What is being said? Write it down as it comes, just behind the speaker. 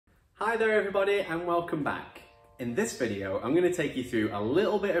Hi there everybody and welcome back. In this video, I'm going to take you through a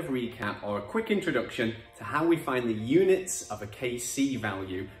little bit of recap or a quick introduction to how we find the units of a Kc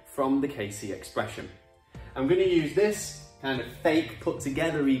value from the Kc expression. I'm going to use this kind of fake put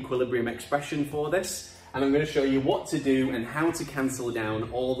together equilibrium expression for this, and I'm going to show you what to do and how to cancel down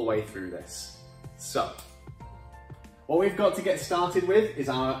all the way through this. So, what we've got to get started with is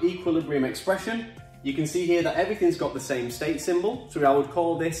our equilibrium expression. You can see here that everything's got the same state symbol, so I would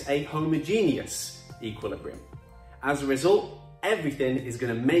call this a homogeneous equilibrium. As a result, everything is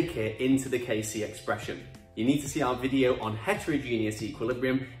going to make it into the Kc expression. You need to see our video on heterogeneous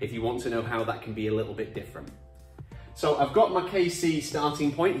equilibrium if you want to know how that can be a little bit different. So I've got my Kc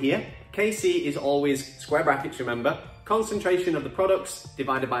starting point here. Kc is always square brackets, remember, concentration of the products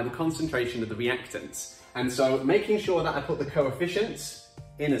divided by the concentration of the reactants. And so making sure that I put the coefficients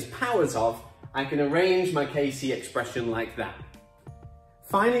in as powers of, I can arrange my Kc expression like that.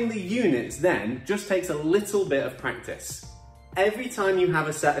 Finding the units then just takes a little bit of practice. Every time you have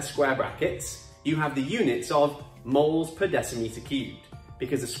a set of square brackets, you have the units of moles per decimeter cubed,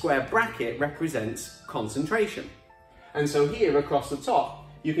 because a square bracket represents concentration. And so here across the top,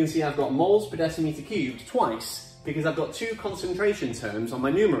 you can see I've got moles per decimeter cubed twice, because I've got two concentration terms on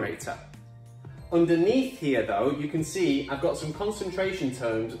my numerator. Underneath here though, you can see I've got some concentration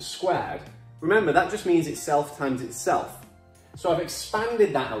terms squared. Remember, that just means itself times itself. So I've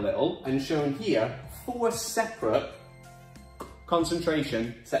expanded that a little and shown here 4 separate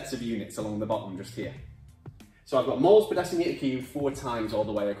concentration sets of units along the bottom just here. So I've got moles per decimeter cubed 4 times all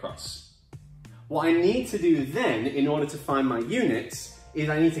the way across. What I need to do then in order to find my units is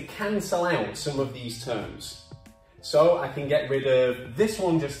I need to cancel out some of these terms. So I can get rid of this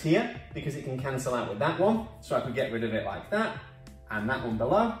one just here because it can cancel out with that one. So I could get rid of it like that and that one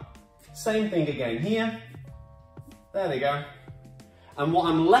below. Same thing again here. There they go. And what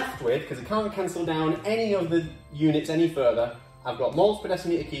I'm left with, because I can't cancel down any of the units any further, I've got moles per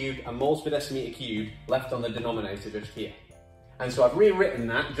decimeter cubed and moles per decimeter cubed left on the denominator just here. And so I've rewritten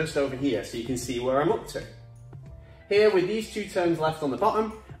that just over here so you can see where I'm up to. Here with these two terms left on the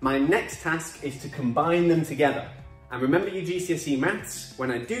bottom, my next task is to combine them together. And remember your GCSE maths, when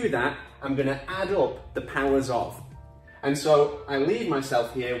I do that, I'm going to add up the powers of. And so I leave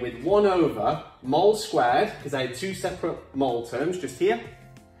myself here with 1 over mole squared, because I had 2 separate mole terms just here,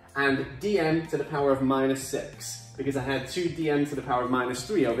 and dm to the power of -6, because I had 2 dm to the power of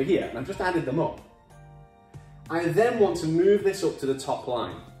 -3 over here, and I've just added them up. I then want to move this up to the top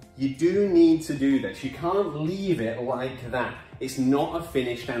line. You do need to do this. You can't leave it like that. It's not a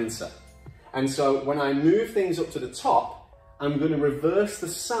finished answer. And so when I move things up to the top, I'm going to reverse the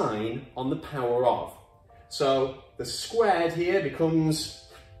sign on the power of. So the squared here becomes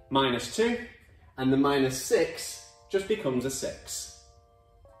 -2, and the -6 just becomes a 6.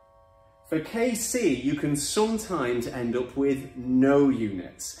 For Kc, you can sometimes end up with no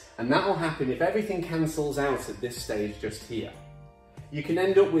units, and that will happen if everything cancels out at this stage just here. You can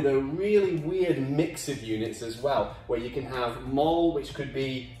end up with a really weird mix of units as well, where you can have mole, which could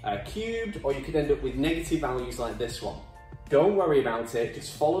be cubed, or you could end up with negative values like this one. Don't worry about it,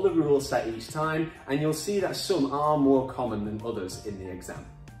 just follow the rules set each time, and you'll see that some are more common than others in the exam.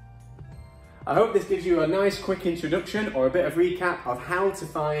 I hope this gives you a nice quick introduction or a bit of recap of how to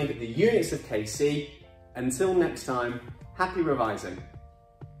find the units of Kc. Until next time, happy revising.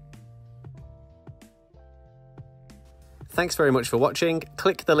 Thanks very much for watching.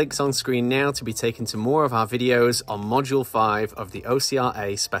 Click the links on screen now to be taken to more of our videos on Module 5 of the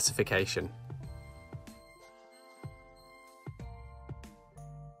OCRA specification.